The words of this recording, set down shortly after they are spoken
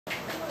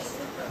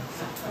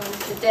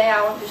Today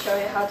I want to show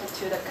you how to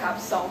do the cup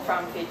song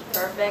from Pitch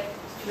Perfect.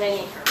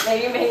 Maybe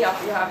many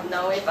of you have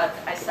known it, but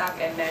I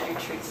suck at magic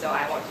tricks, so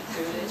I want to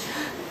do this.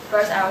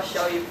 First, I will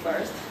show you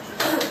first.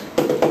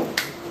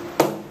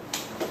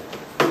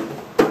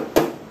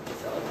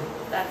 So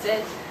that's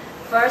it.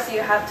 First,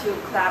 you have to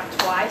clap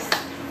twice,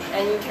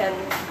 and you can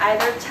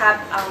either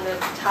tap on the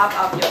top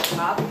of your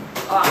cup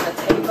or on the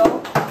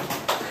table,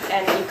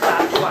 and you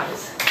clap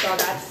once. So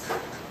that's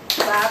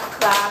clap,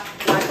 clap,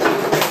 1,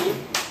 2, 3,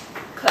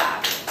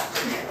 clap.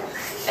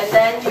 And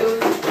then you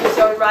use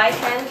your right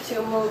hand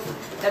to move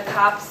the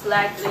cup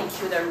slightly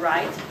to the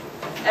right.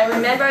 And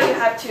remember, you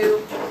have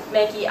to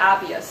make it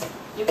obvious.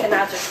 You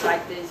cannot just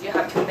like this. You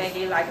have to make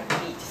it like a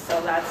beat.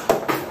 So that's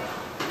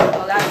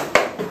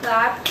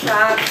clap,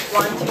 clap,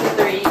 1, 2,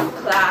 3,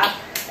 clap,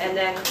 and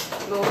then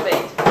move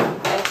it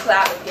and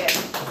clap again.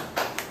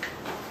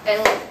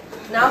 And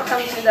now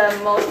come to the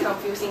most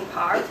confusing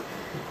part.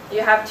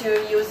 You have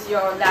to use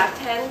your left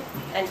hand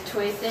and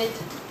twist it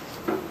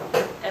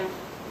and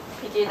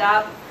pick it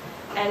up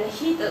and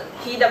hit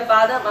the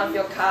bottom of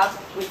your cup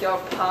with your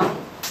palm,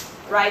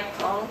 right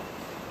palm,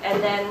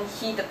 and then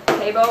hit the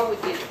table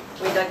with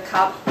the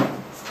cup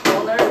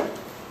corner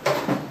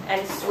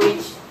and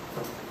switch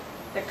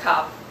the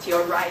cup to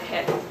your right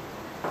hand.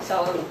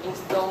 So in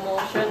slow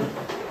motion,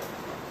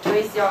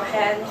 twist your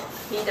hand,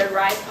 hit the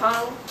right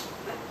palm,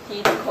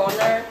 hit the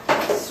corner,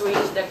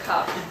 switch the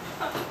cup.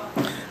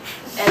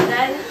 And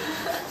then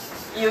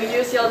you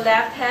use your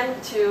left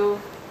hand to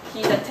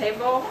hit the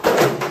table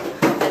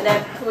and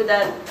then put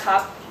the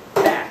cup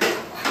back.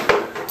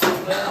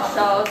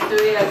 So do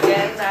it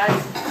again.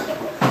 That's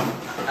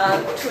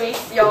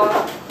twist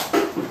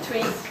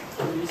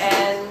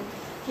and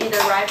hit the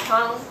right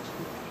palm,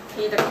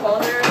 hit the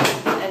corner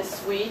and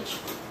switch,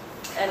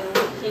 and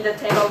hit the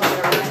table with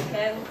your right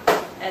hand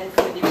and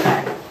put it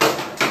back.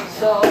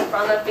 So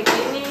from the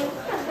beginning,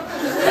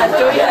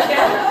 do it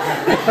again.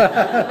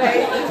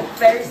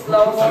 Very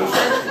slow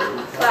motion.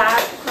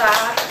 Clap,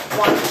 clap,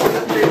 1, 2,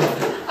 3,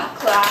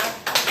 clap.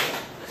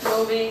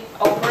 Move it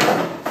over,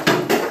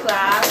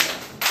 clap.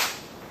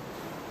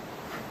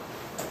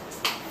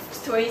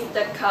 Twist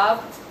the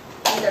cup,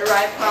 hit the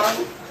right palm,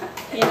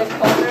 hit the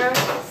corner,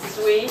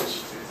 switch,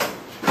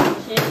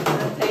 hit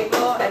the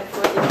table, and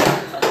put it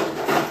back.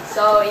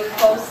 So in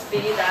full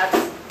speed, that's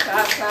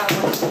clap, clap,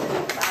 1, 2,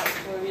 3, clap.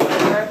 Move it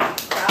over.